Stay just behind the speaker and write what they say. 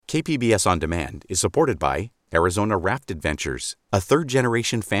KPBS On Demand is supported by Arizona Raft Adventures, a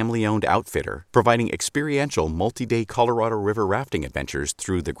third-generation family-owned outfitter providing experiential multi-day Colorado River rafting adventures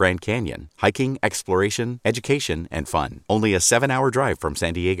through the Grand Canyon. Hiking, exploration, education, and fun. Only a 7-hour drive from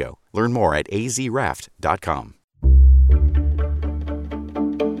San Diego. Learn more at azraft.com.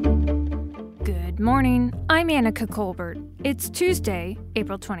 Good morning, I'm Annika Colbert. It's Tuesday,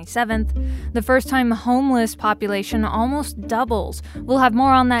 April 27th. The first-time homeless population almost doubles. We'll have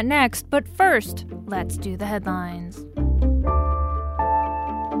more on that next, but first, let's do the headlines.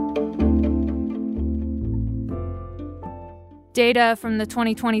 Data from the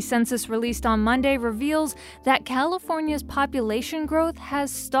 2020 census released on Monday reveals that California's population growth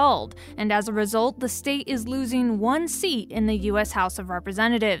has stalled, and as a result, the state is losing one seat in the U.S. House of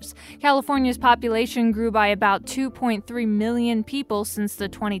Representatives. California's population grew by about 2.3 million people since the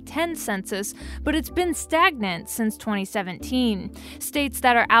 2010 census, but it's been stagnant since 2017. States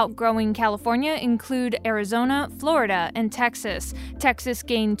that are outgrowing California include Arizona, Florida, and Texas. Texas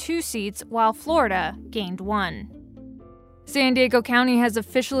gained 2 seats, while Florida gained 1. San Diego County has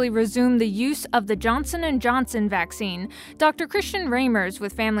officially resumed the use of the Johnson & Johnson vaccine. Dr. Christian Ramers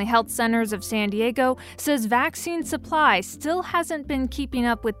with Family Health Centers of San Diego says vaccine supply still hasn't been keeping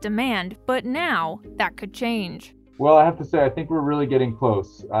up with demand, but now that could change. Well, I have to say, I think we're really getting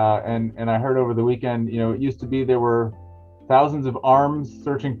close. And I heard over the weekend, it used to be there were thousands of arms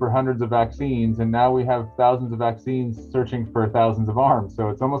searching for hundreds of vaccines, and now we have thousands of vaccines searching for thousands of arms. So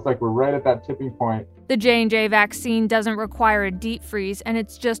it's almost like we're right at that tipping point. The J&J vaccine doesn't require a deep freeze, and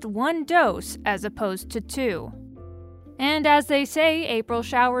it's just 1 dose as opposed to 2. And as they say, April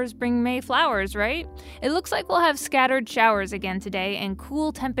showers bring May flowers, right? It looks like we'll have scattered showers again today and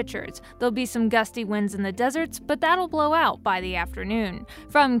cool temperatures. There'll be some gusty winds in the deserts, but that'll blow out by the afternoon.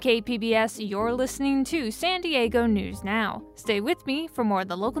 From KPBS, you're listening to San Diego News Now. Stay with me for more of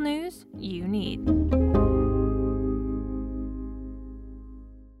the local news you need.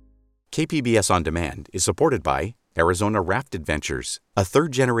 KPBS On Demand is supported by Arizona Raft Adventures, a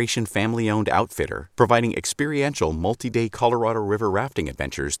third-generation family-owned outfitter providing experiential multi-day Colorado River rafting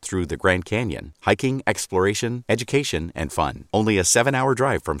adventures through the Grand Canyon. Hiking, exploration, education, and fun. Only a 7-hour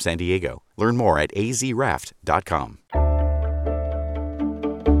drive from San Diego. Learn more at azraft.com.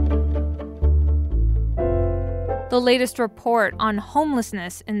 The latest report on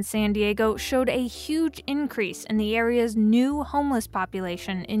homelessness in San Diego showed a huge increase in the area's new homeless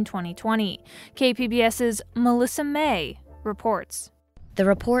population in 2020. KPBS's Melissa May reports. The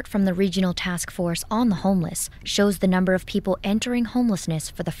report from the Regional Task Force on the Homeless shows the number of people entering homelessness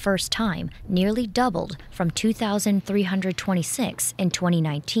for the first time nearly doubled from 2,326 in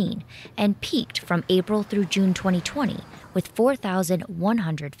 2019 and peaked from April through June 2020 with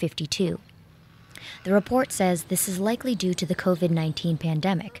 4,152. The report says this is likely due to the COVID-19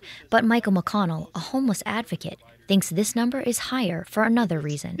 pandemic, but Michael McConnell, a homeless advocate, thinks this number is higher for another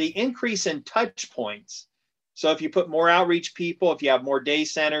reason. The increase in touch points. So if you put more outreach people, if you have more day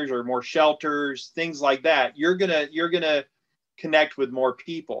centers or more shelters, things like that, you're gonna connect with more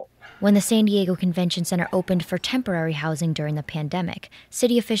people. When the San Diego Convention Center opened for temporary housing during the pandemic,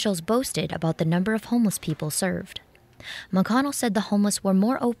 city officials boasted about the number of homeless people served. McConnell said the homeless were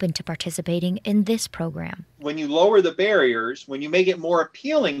more open to participating in this program. When you lower the barriers, when you make it more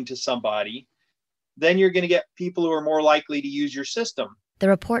appealing to somebody, then you're going to get people who are more likely to use your system. The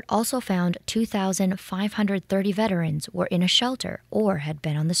report also found 2,530 veterans were in a shelter or had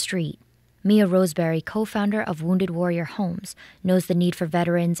been on the street. Mia Roseberry, co-founder of Wounded Warrior Homes, knows the need for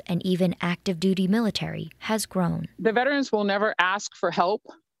veterans and even active duty military has grown. The veterans will never ask for help.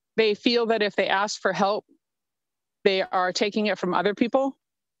 They feel that if they ask for help, they are taking it from other people,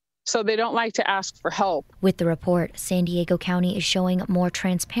 so they don't like to ask for help. With the report, San Diego County is showing more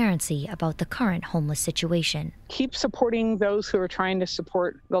transparency about the current homeless situation. Keep supporting those who are trying to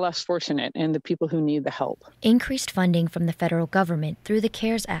support the less fortunate and the people who need the help. Increased funding from the federal government through the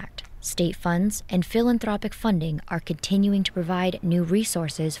CARES Act, state funds, and philanthropic funding are continuing to provide new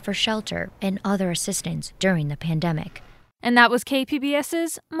resources for shelter and other assistance during the pandemic. And that was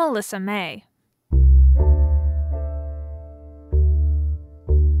KPBS's Melissa May.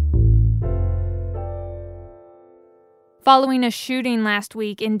 Following a shooting last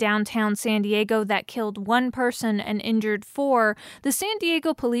week in downtown San Diego that killed 1 person and injured 4, the San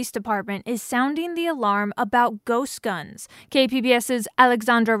Diego Police Department is sounding the alarm about ghost guns. KPBS's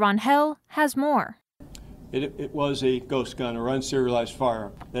Alexandra Rangel has more. It was a ghost gun or unserialized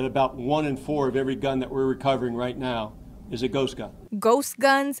firearm. That about 1 in 4 of every gun that we're recovering right now is a ghost gun. Ghost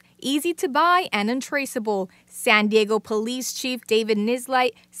guns, easy to buy and untraceable. San Diego Police Chief David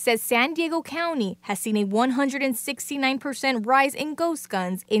Nislight says San Diego County has seen a 169% rise in ghost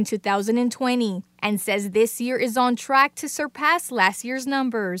guns in 2020 and says this year is on track to surpass last year's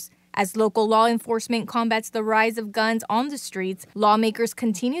numbers. As local law enforcement combats the rise of guns on the streets, lawmakers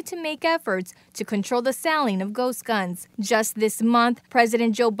continue to make efforts to control the selling of ghost guns. Just this month,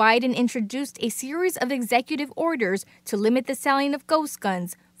 President Joe Biden introduced a series of executive orders to limit the selling of ghost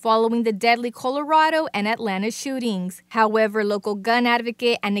guns, following the deadly Colorado and Atlanta shootings. However, local gun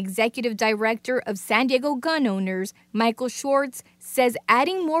advocate and executive director of San Diego Gun Owners, Michael Schwartz, says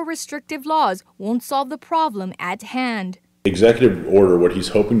adding more restrictive laws won't solve the problem at hand. Executive order, what he's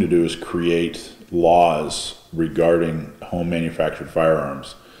hoping to do is create laws regarding home manufactured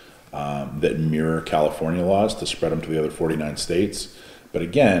firearms that mirror California laws to spread them to the other 49 states. But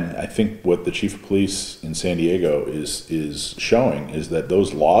again, I think what the chief of police in San Diego is showing is that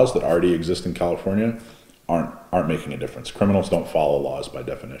those laws that already exist in California aren't making a difference. Criminals don't follow laws by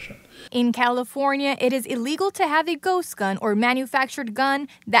definition. In California, it is illegal to have a ghost gun or manufactured gun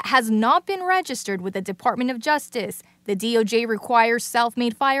that has not been registered with the Department of Justice. The DOJ requires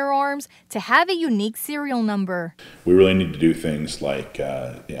self-made firearms to have a unique serial number. We really need to do things like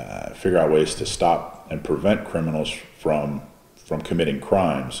figure out ways to stop and prevent criminals from committing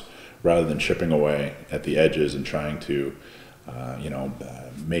crimes rather than chipping away at the edges and trying to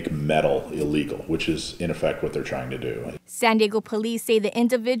make metal illegal, which is in effect what they're trying to do. San Diego police say the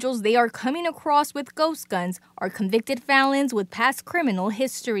individuals they are coming across with ghost guns are convicted felons with past criminal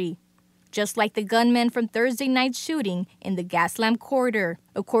history, just like the gunman from Thursday night's shooting in the Gaslamp Quarter.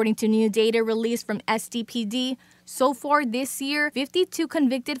 According to new data released from SDPD, so far this year, 52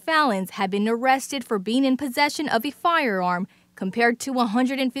 convicted felons have been arrested for being in possession of a firearm, compared to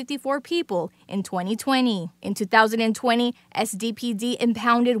 154 people in 2020. In 2020, SDPD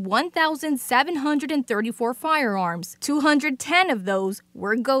impounded 1,734 firearms. 210 of those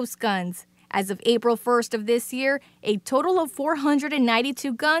were ghost guns. As of April 1st of this year, a total of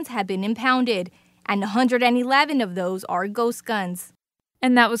 492 guns have been impounded, and 111 of those are ghost guns.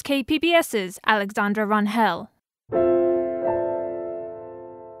 And that was KPBS's Alexandra Rangel.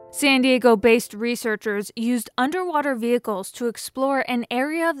 San Diego-based researchers used underwater vehicles to explore an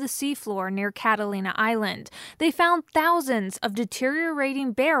area of the seafloor near Catalina Island. They found thousands of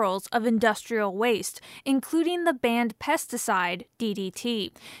deteriorating barrels of industrial waste, including the banned pesticide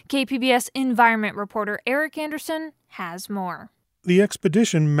DDT. KPBS environment reporter Eric Anderson has more. The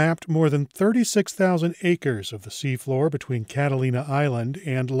expedition mapped more than 36,000 acres of the seafloor between Catalina Island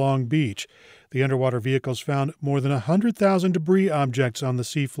and Long Beach. The underwater vehicles found more than 100,000 debris objects on the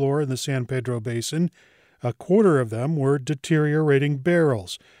seafloor in the San Pedro Basin. A quarter of them were deteriorating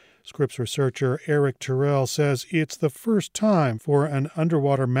barrels. Scripps researcher Eric Terrell says it's the first time for an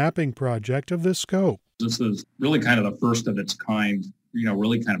underwater mapping project of this scope. This is really kind of the first of its kind,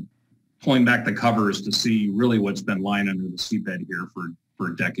 really kind of pulling back the covers to see really what's been lying under the seabed here for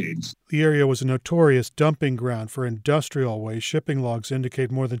decades. The area was a notorious dumping ground for industrial waste. Shipping logs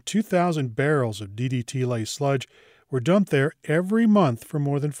indicate more than 2,000 barrels of DDT-laced sludge were dumped there every month for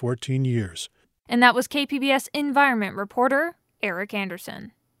more than 14 years. And that was KPBS environment reporter Eric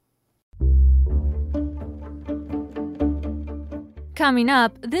Anderson. Coming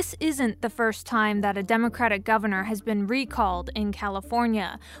up, this isn't the first time that a Democratic governor has been recalled in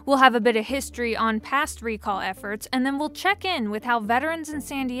California. We'll have a bit of history on past recall efforts, and then we'll check in with how veterans in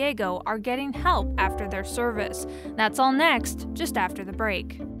San Diego are getting help after their service. That's all next, just after the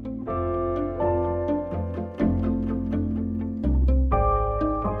break.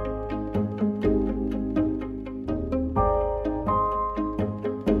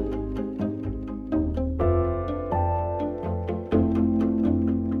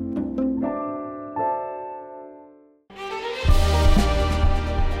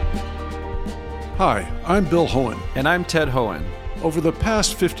 Hi, I'm Bill Hohen. And I'm Ted Hohen. Over the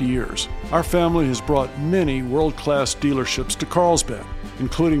past 50 years, our family has brought many world-class dealerships to Carlsbad,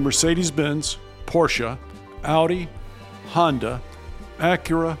 including Mercedes-Benz, Porsche, Audi, Honda,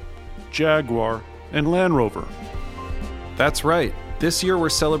 Acura, Jaguar, and Land Rover. That's right. This year we're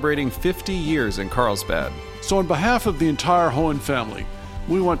celebrating 50 years in Carlsbad. So on behalf of the entire Hohen family,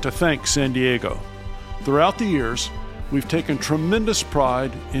 we want to thank San Diego. Throughout the years, we've taken tremendous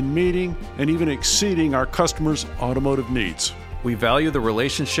pride in meeting and even exceeding our customers' automotive needs. We value the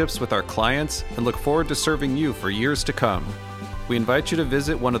relationships with our clients and look forward to serving you for years to come. We invite you to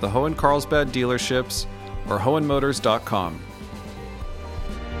visit one of the Hohen Carlsbad dealerships or hohenmotors.com.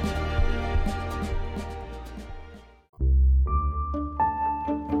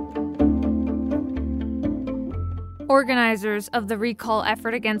 Organizers of the recall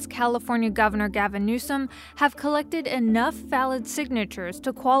effort against California Governor Gavin Newsom have collected enough valid signatures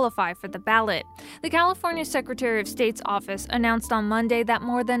to qualify for the ballot. The California Secretary of State's office announced on Monday that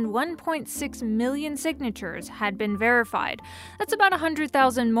more than 1.6 million signatures had been verified. That's about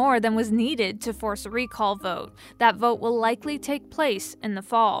 100,000 more than was needed to force a recall vote. That vote will likely take place in the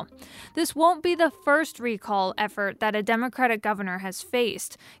fall. This won't be the first recall effort that a Democratic governor has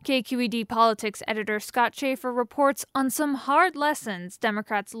faced. KQED Politics editor Scott Schaefer reports on some hard lessons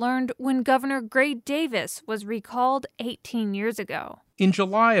Democrats learned when Governor Gray Davis was recalled 18 years ago. In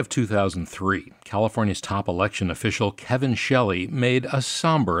July of 2003, California's top election official Kevin Shelley made a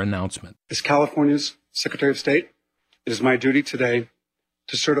somber announcement. As California's Secretary of State, it is my duty today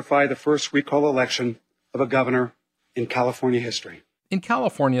to certify the first recall election of a governor in California history. In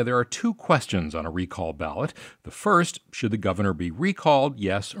California, there are two questions on a recall ballot. The first, should the governor be recalled,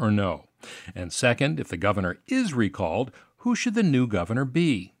 yes or no? And second, if the governor is recalled, who should the new governor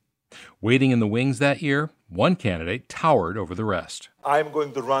be? Waiting in the wings that year, one candidate towered over the rest. I'm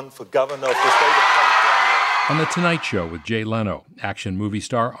going to run for governor of the state of California. On The Tonight Show with Jay Leno, action movie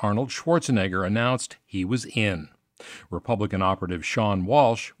star Arnold Schwarzenegger announced he was in. Republican operative Sean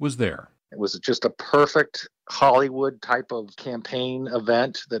Walsh was there. It was just a perfect Hollywood type of campaign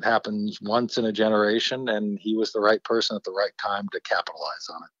event that happens once in a generation, and he was the right person at the right time to capitalize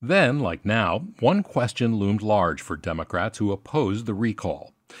on it. Then, like now, one question loomed large for Democrats who opposed the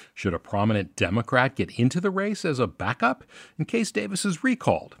recall. Should a prominent Democrat get into the race as a backup in case Davis is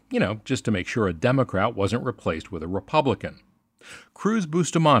recalled? Just to make sure a Democrat wasn't replaced with a Republican. Cruz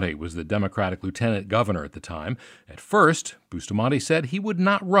Bustamante was the Democratic lieutenant governor at the time. At first, Bustamante said he would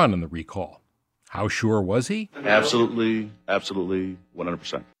not run in the recall. How sure was he? Absolutely,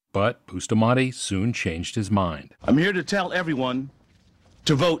 100%. But Bustamante soon changed his mind. I'm here to tell everyone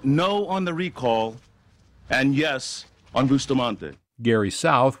to vote no on the recall and yes on Bustamante. Gary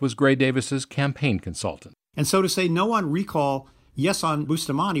South was Gray Davis's campaign consultant. And so to say no on recall, yes on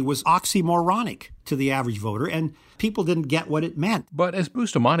Bustamante was oxymoronic to the average voter, and people didn't get what it meant. But as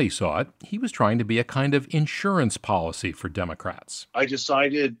Bustamante saw it, he was trying to be a kind of insurance policy for Democrats. I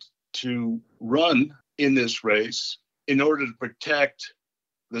decided to run in this race in order to protect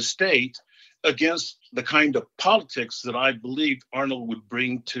the state against the kind of politics that I believed Arnold would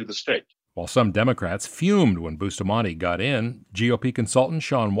bring to the state. While some Democrats fumed when Bustamante got in, GOP consultant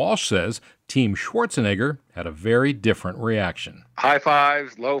Sean Walsh says Team Schwarzenegger had a very different reaction. High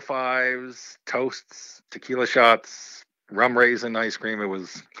fives, low fives, toasts, tequila shots, rum raisin ice cream. It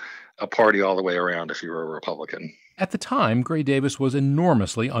was a party all the way around if you were a Republican. At the time, Gray Davis was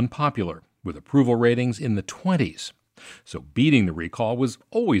enormously unpopular, with approval ratings in the 20s. So beating the recall was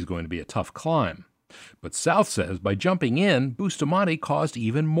always going to be a tough climb. But South says by jumping in, Bustamante caused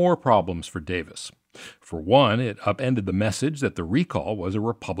even more problems for Davis. For one, it upended the message that the recall was a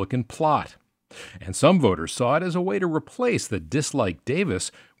Republican plot. And some voters saw it as a way to replace the disliked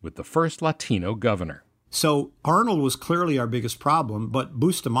Davis with the first Latino governor. So Arnold was clearly our biggest problem, but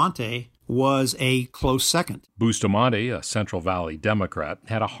Bustamante was a close second. Bustamante, a Central Valley Democrat,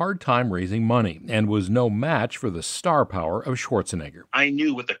 had a hard time raising money and was no match for the star power of Schwarzenegger. I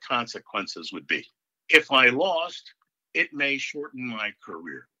knew what the consequences would be. If I lost, it may shorten my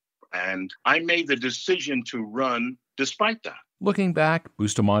career. And I made the decision to run despite that. Looking back,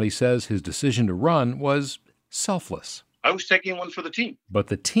 Bustamante says his decision to run was selfless. I was taking one for the team. But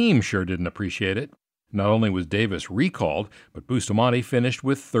the team sure didn't appreciate it. Not only was Davis recalled, but Bustamante finished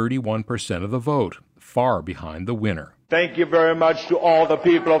with 31% of the vote, far behind the winner. Thank you very much to all the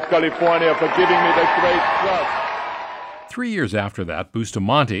people of California for giving me the great trust. 3 years after that,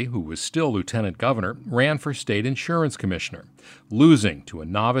 Bustamante, who was still lieutenant governor, ran for state insurance commissioner, losing to a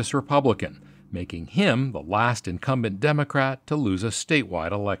novice Republican, making him the last incumbent Democrat to lose a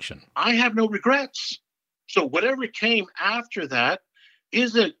statewide election. I have no regrets. So whatever came after that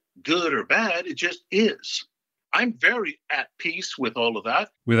isn't good or bad, it just is. I'm very at peace with all of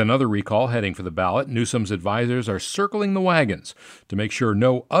that. With another recall heading for the ballot, Newsom's advisors are circling the wagons to make sure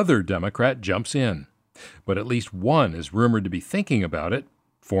no other Democrat jumps in. But at least one is rumored to be thinking about it,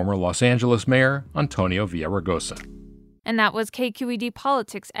 former Los Angeles Mayor Antonio Villaraigosa. And that was KQED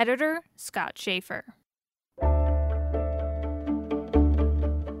Politics editor Scott Schaefer.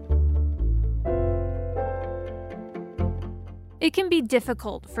 It can be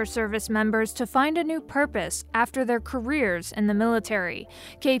difficult for service members to find a new purpose after their careers in the military.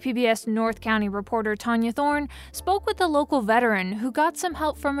 KPBS North County reporter Tanya Thorne spoke with a local veteran who got some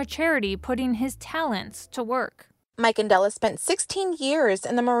help from a charity putting his talents to work. Mike Andela spent 16 years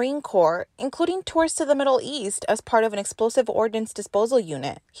in the Marine Corps, including tours to the Middle East as part of an explosive ordnance disposal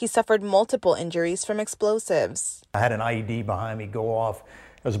unit. He suffered multiple injuries from explosives. I had an IED behind me go off.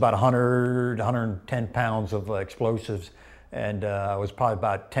 It was about 110 pounds of explosives, and I was probably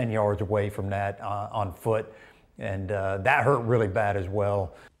about 10 yards away from that on foot, and that hurt really bad as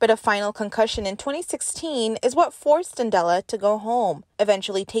well. But a final concussion in 2016 is what forced Andela to go home,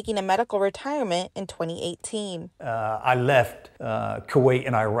 eventually taking a medical retirement in 2018. I left Kuwait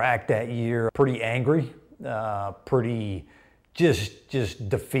and Iraq that year pretty angry, pretty just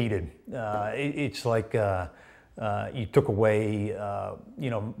defeated. It's like you took away,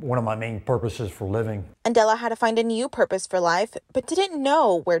 one of my main purposes for living. Andela had to find a new purpose for life, but didn't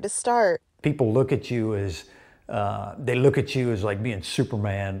know where to start. People look at you as they look at you as like being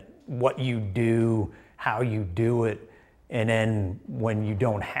Superman, what you do, how you do it. And then when you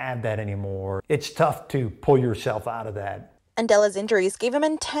don't have that anymore, it's tough to pull yourself out of that. Andela's injuries gave him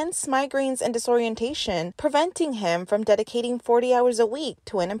intense migraines and disorientation, preventing him from dedicating 40 hours a week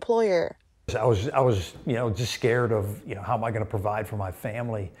to an employer. I was just scared of, how am I going to provide for my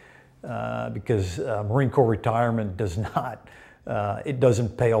family? Because Marine Corps retirement does not, it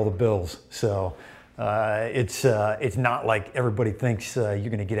doesn't pay all the bills. So it's not like everybody thinks you're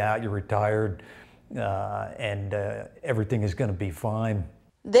going to get out, you're retired, and everything is going to be fine.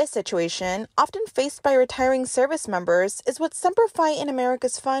 This situation, often faced by retiring service members, is what Semper Fi in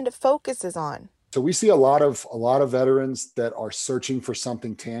America's Fund focuses on. So we see a lot of veterans that are searching for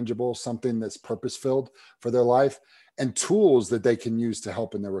something tangible, something that's purpose-filled for their life, and tools that they can use to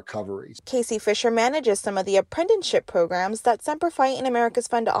help in their recovery. Casey Fisher manages some of the apprenticeship programs that Semper Fi in America's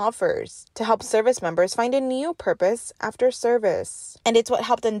Fund offers to help service members find a new purpose after service. And it's what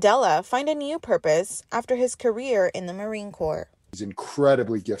helped Andela find a new purpose after his career in the Marine Corps. He's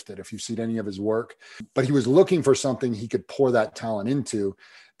incredibly gifted, if you've seen any of his work, but he was looking for something he could pour that talent into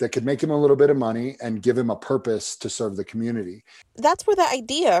that could make him a little bit of money and give him a purpose to serve the community. That's where the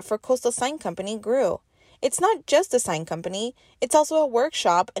idea for Coastal Sign Company grew. It's not just a sign company, it's also a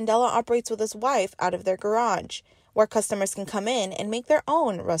workshop Andela operates with his wife out of their garage, where customers can come in and make their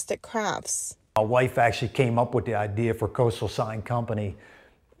own rustic crafts. My wife actually came up with the idea for Coastal Sign Company,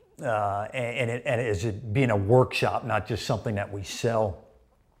 and it is being a workshop, not just something that we sell,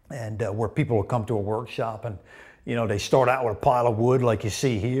 and where people will come to a workshop and they start out with a pile of wood like you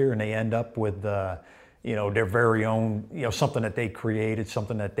see here, and they end up with their very own, something that they created,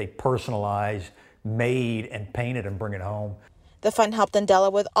 something that they personalized, made and painted and bring it home. The fund helped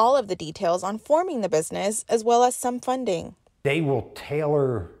Andela with all of the details on forming the business, as well as some funding. They will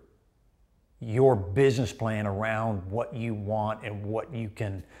tailor your business plan around what you want and what you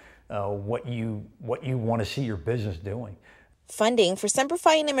can, what you want to see your business doing. Funding for Semper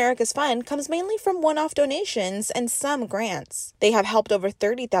Fi in America's Fund comes mainly from one-off donations and some grants. They have helped over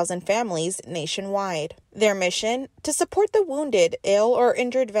 30,000 families nationwide. Their mission? To support the wounded, ill, or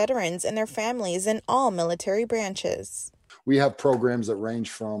injured veterans and their families in all military branches. We have programs that range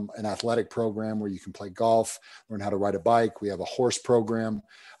from an athletic program where you can play golf, learn how to ride a bike. We have a horse program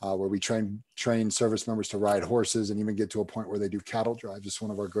where we train service members to ride horses and even get to a point where they do cattle drives. It's one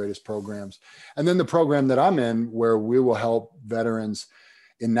of our greatest programs. And then the program that I'm in, where we will help veterans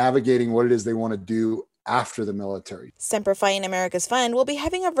in navigating what it is they want to do after the military. Semper Fi in America's Fund will be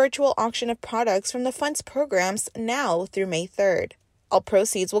having a virtual auction of products from the fund's programs now through May 3rd. All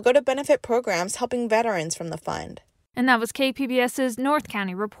proceeds will go to benefit programs helping veterans from the fund. And that was KPBS's North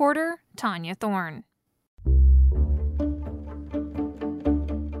County reporter, Tanya Thorne.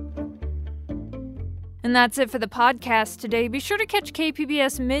 And that's it for the podcast today. Be sure to catch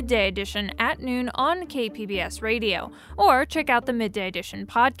KPBS Midday Edition at noon on KPBS Radio, or check out the Midday Edition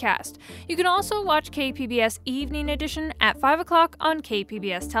podcast. You can also watch KPBS Evening Edition at 5 o'clock on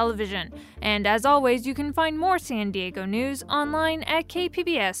KPBS Television. And as always, you can find more San Diego news online at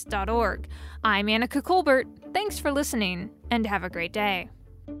kpbs.org. I'm Annika Colbert. Thanks for listening, and have a great day.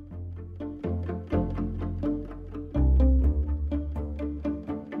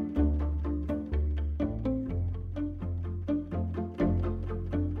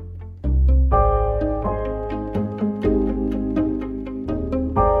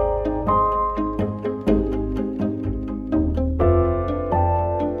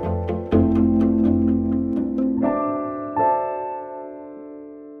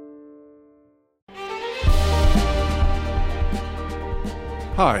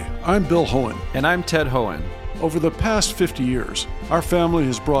 Hi, I'm Bill Hohen. And I'm Ted Hohen. Over the past 50 years, our family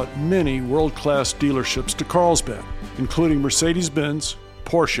has brought many world-class dealerships to Carlsbad, including Mercedes-Benz,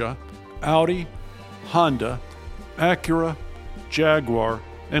 Porsche, Audi, Honda, Acura, Jaguar,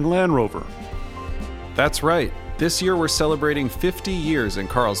 and Land Rover. That's right. This year we're celebrating 50 years in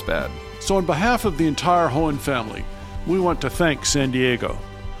Carlsbad. So on behalf of the entire Hoehn family, we want to thank San Diego.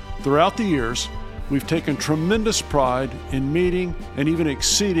 Throughout the years, we've taken tremendous pride in meeting and even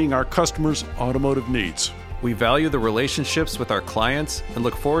exceeding our customers' automotive needs. We value the relationships with our clients and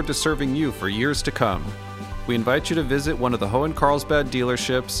look forward to serving you for years to come. We invite you to visit one of the Hoehn Carlsbad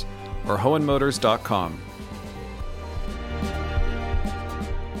dealerships or Hoehnmotors.com.